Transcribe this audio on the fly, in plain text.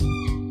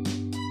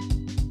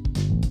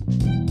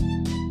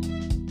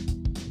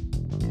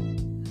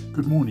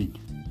Good morning.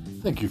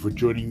 Thank you for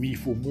joining me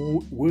for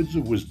more words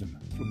of wisdom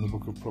from the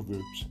book of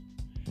Proverbs.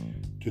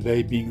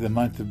 Today being the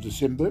 9th of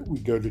December, we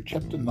go to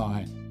chapter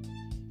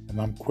 9,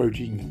 and I'm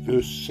quoting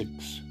verse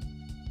 6.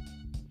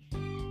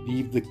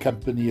 Leave the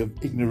company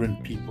of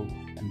ignorant people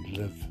and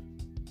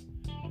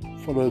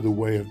live. Follow the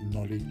way of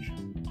knowledge.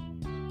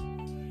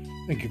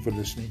 Thank you for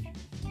listening.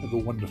 Have a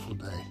wonderful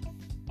day.